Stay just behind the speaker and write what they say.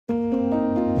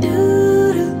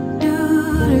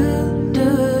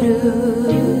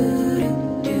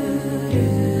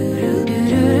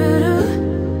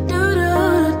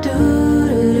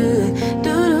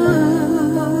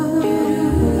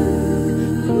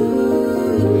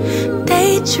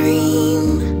Dream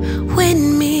with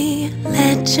me,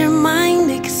 let your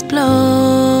mind explore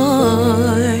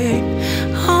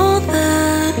all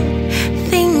the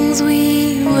things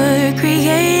we were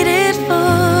created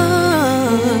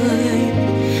for.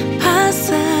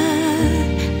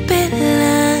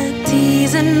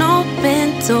 Possibilities, an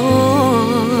open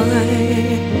door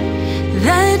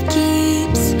that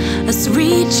keeps us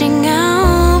reaching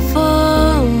out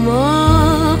for more.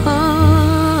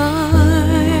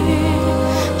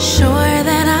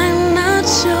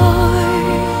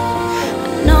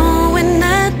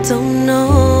 Don't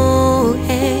know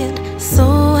it, so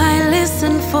I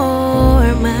listen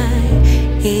for my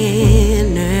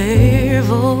inner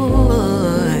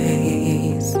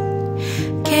voice.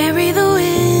 Carry the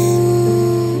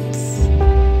winds,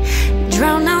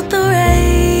 drown out the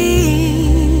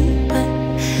rain, but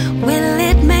will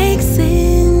it make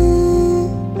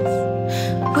sense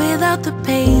without the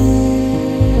pain?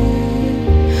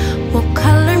 Won't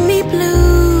color me blue,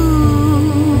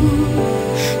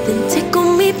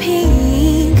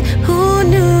 pink. Who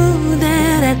knew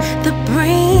that at the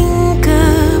brink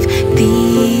of the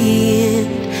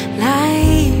end,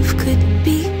 life could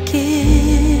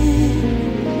begin?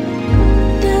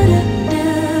 Da, da, da,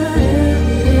 da,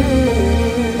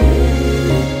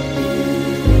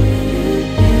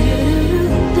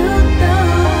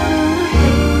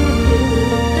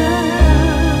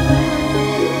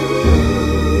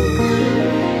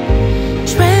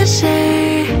 treasure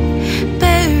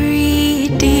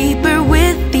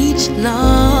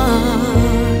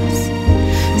loss,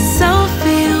 so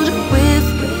filled with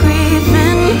grief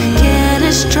and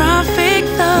catastrophic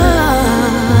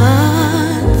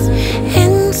thoughts,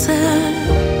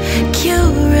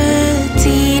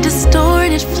 insecurity,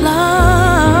 distorted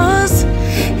flaws.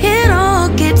 It all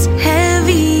gets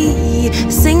heavy,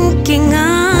 sinking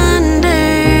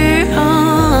under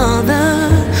all the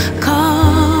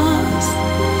cost.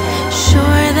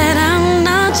 Sure that I'm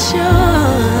not sure.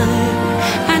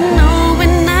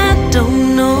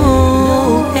 Don't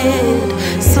know it,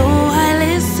 so I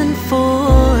listen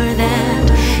for that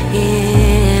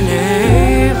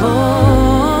inner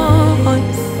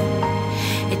voice.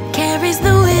 It carries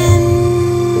the wind,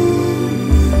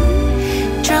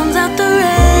 drowns out the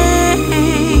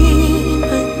rain,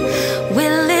 but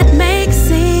will it make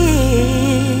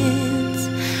sense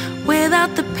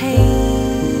without the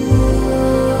pain?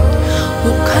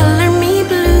 Will color me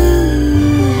blue,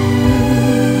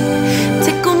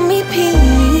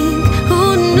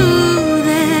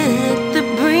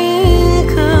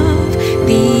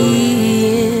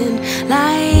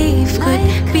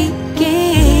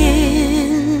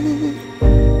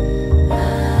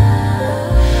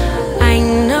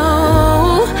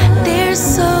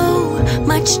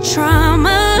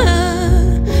 trauma,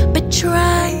 but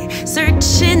try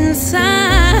search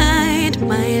inside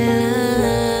my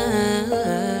love.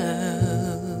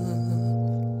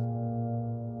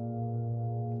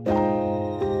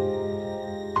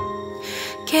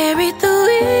 Carried the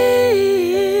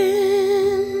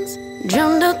winds,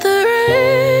 drowned out the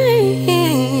rain.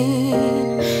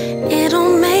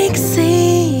 It'll make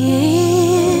sense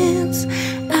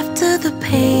after the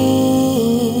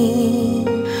pain.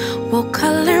 Will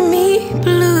color me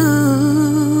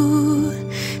blue,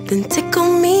 then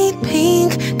tickle me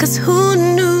pink. 'Cause who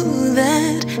knew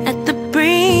that at the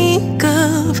brink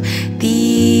of the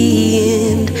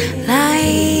end,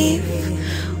 life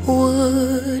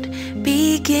would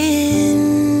begin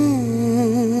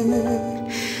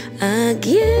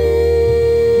again.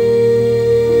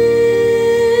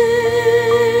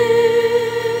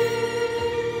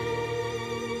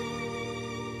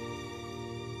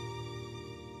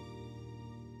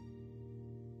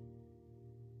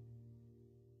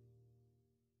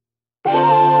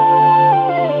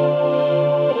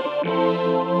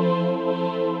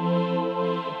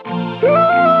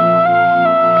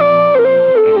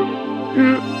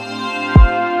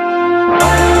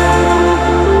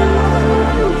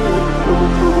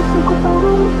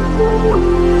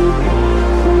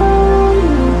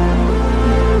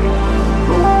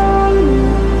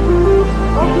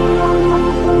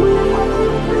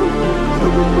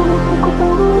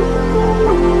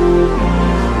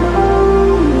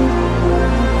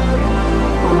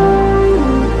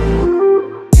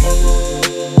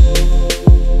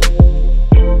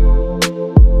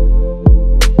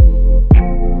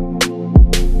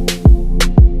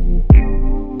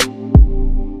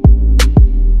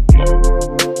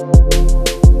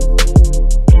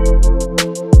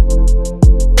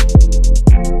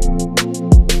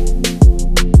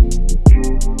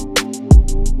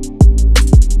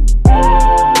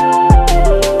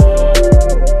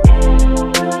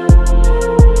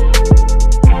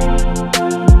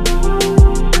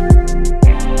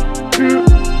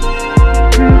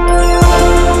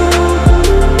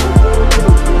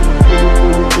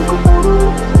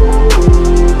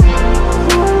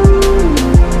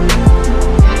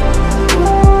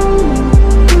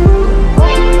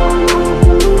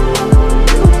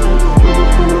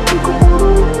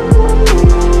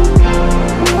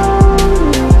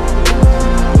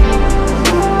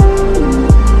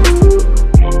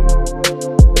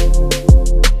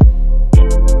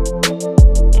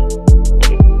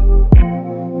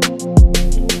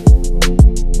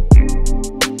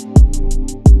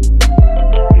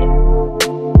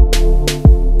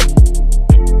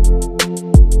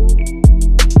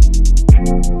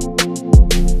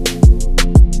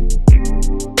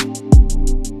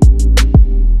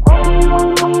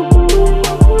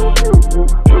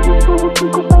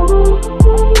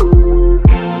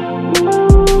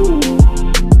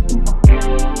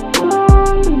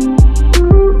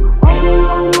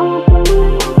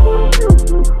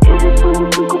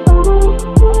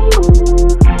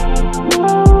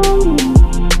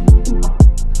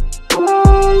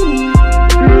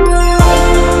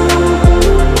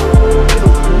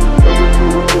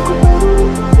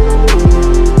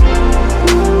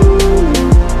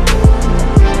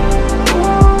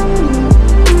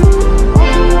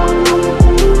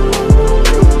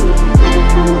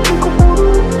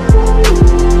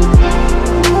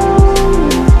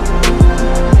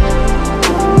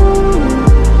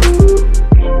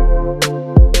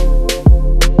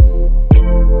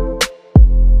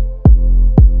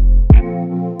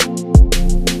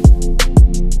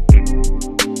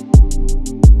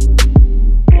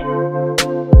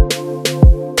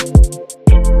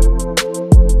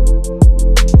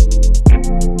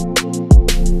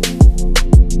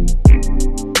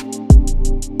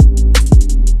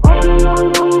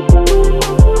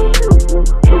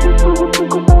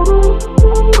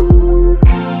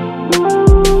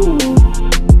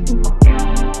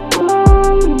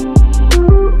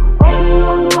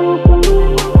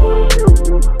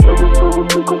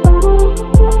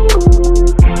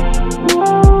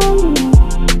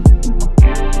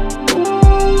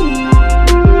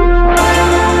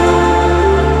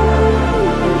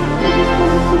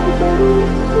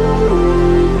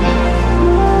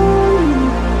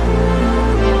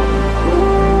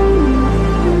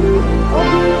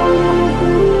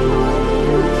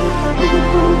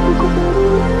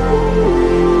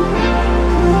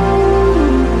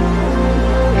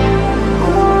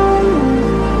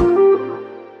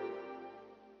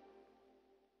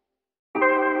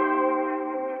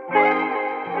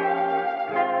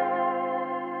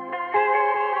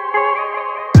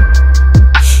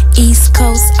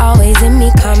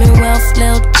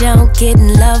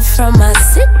 getting love from my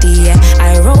city. Yeah,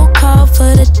 I roll call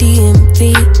for the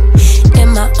DMV. In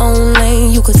my own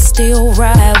lane, you could still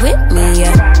ride with me.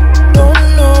 Yeah. Lord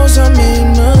knows I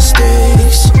made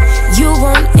mistakes. You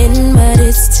want in, but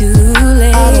it's too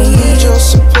late. I don't need your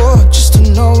support just to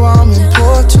know I'm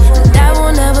important. And I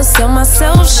will never sell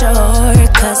myself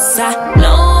short, cause I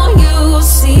know you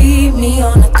see me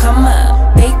on the come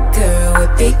up. Big girl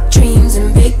with big dreams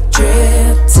and big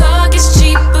drip. Talk is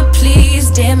cheap, but please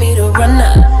dare me to run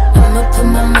up. I'ma put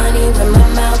my money where my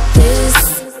mouth is.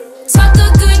 Talk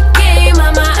a good game,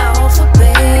 I'm my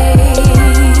alphabet.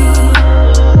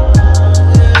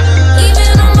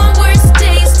 Even on my worst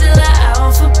days, still an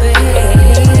alphabet.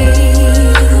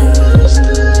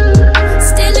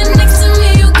 Standing next to me,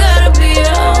 you gotta be an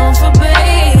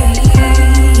alphabet.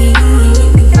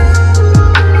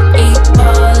 8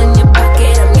 ball in your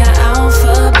pocket, I'm your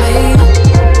alphabet.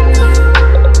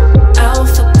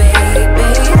 Alphabet,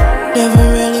 babe. Never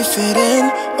really fit in,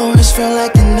 always felt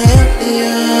like an alien.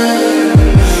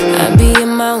 I be in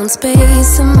my own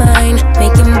space of mine,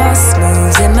 making boss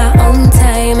moves in my own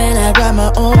time, and I Got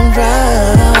my own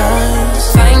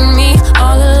rights. find me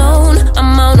all alone.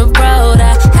 I'm on the road.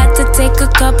 I had to take a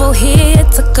couple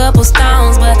hits, a couple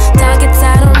stones, but targets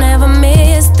I don't ever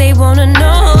miss. They wanna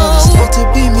know. It's like to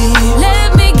be me.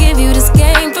 Let me give you this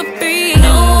game for free.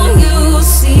 No, you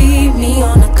see me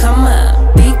on the come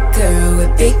up. Big girl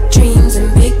with big dreams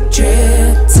and big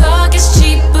drip. Talk is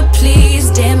cheap, but please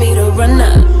dare me to run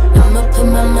up. I'ma put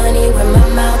my money where my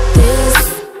mouth is.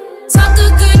 Talk a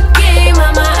good game,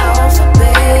 I'm my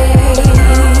alphabet.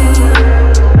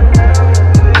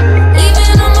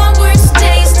 Even on my worst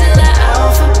days, still an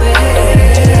alphabet.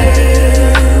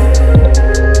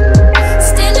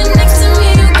 Standing next to me,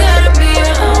 you gotta be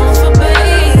an alphabet.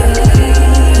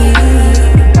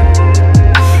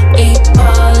 8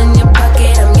 ball in your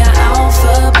pocket, I'm your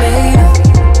alphabet.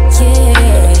 Yeah,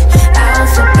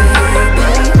 alphabet,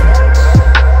 babe.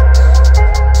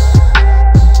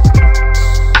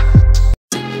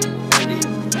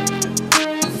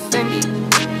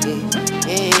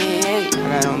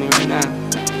 I got it on me right now.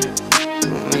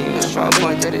 Strong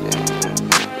point, did it.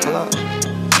 Pull up.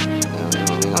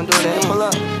 We gon' do that. Pull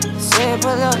up. Say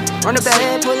pull up. Run it back.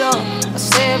 Say pull up.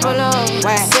 Say pull up.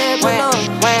 Say pull up.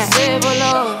 Say pull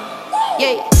up.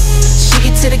 Yeah. She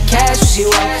get to the cash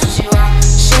when she walk.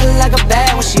 She look like a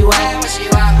bad when she walk.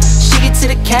 She get to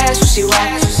the cash when she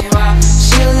walk.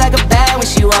 She look like a bad when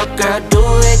she walk. Girl, do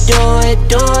it, do it,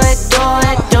 do it, do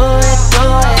it, do it, do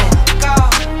it.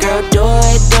 Girl, do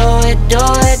it, do it, do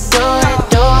it, do it,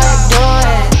 do it, do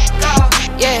it.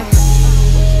 Yeah,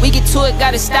 we get to it,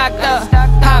 got it stocked up.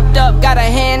 Popped up, got her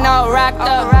hand all rocked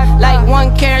up. Like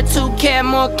 1 carat, 2 carat,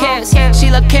 more carats.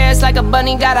 She look carrots like a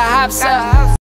bunny, got her hops up.